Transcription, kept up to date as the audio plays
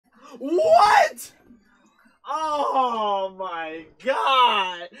What? Oh my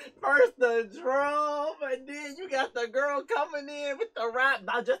god! First the drum, and then you got the girl coming in with the rap,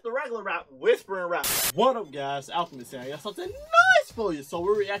 not just the regular rap, whispering rap. What up, guys? Alchemist here. I got something nice for you. So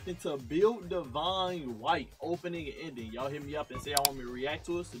we're reacting to Build Divine White opening and ending. Y'all hit me up and say I want me to react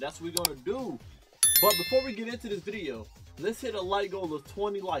to it, so that's what we're gonna do. But before we get into this video, let's hit a like goal of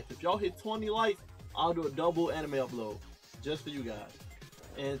 20 likes. If y'all hit 20 likes, I'll do a double anime upload just for you guys.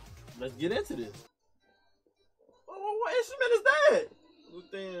 And let's get into this. What instrument is that?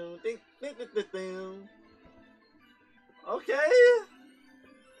 Okay.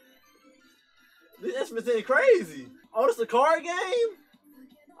 This instrument ain't crazy. Oh, this is a card game?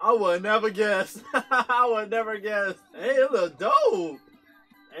 I would never guess. I would never guess. Hey, it look dope.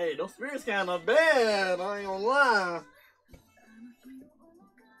 Hey, those spirits kind of bad. I ain't gonna lie.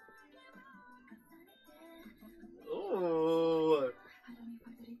 Ooh.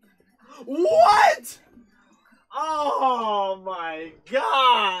 What? Oh my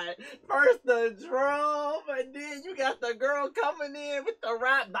god! First the drum, and then you got the girl coming in with the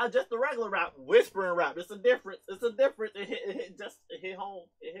rap, not just the regular rap, whispering rap. It's a difference. It's a difference. It hit home.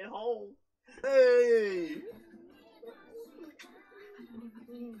 It hit home. Hey!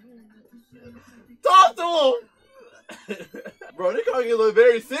 Talk to him! Bro, this car get a little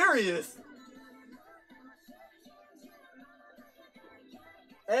very serious.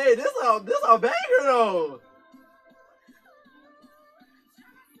 Hey, this a banger though.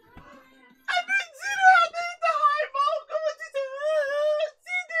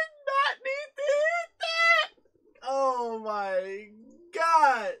 Oh my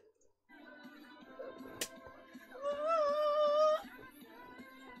god!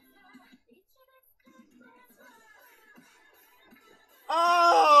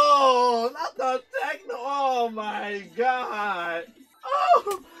 Oh, not the techno! Oh my god!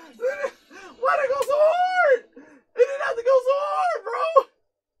 Oh, why'd it go so hard? It didn't have to go so hard, bro.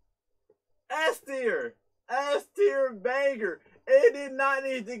 S tier banger. It did not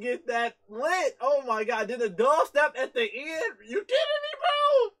need to get that lit. Oh my god, did the dubstep at the end? You kidding me,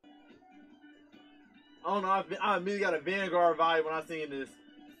 bro? Oh no, I immediately got a Vanguard vibe when I seen this.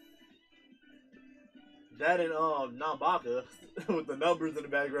 That and Nambaka with the numbers in the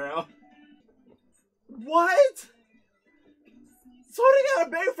background. What? So they got a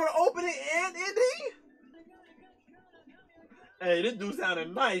bang for opening and ending? Hey, this dude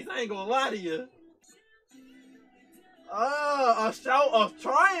sounded nice. I ain't gonna lie to you. A shout of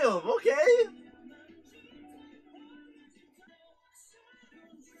triumph, okay.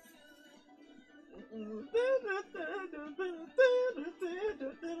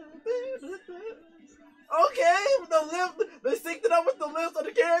 Okay, the lips, they synced it up with the lips of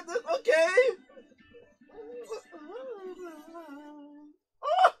the characters, okay.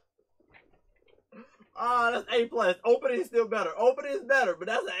 That's A+. Opening is still better. Opening is better, but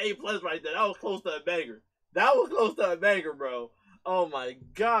that's an A+ right there. That was close to a banger. That was close to a banger, bro. Oh my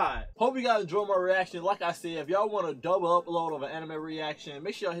god. Hope you guys enjoyed my reaction. Like I said, if y'all want a double upload of an anime reaction,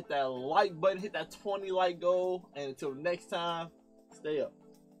 make sure y'all hit that like button, hit that 20 like goal. And until next time, stay up.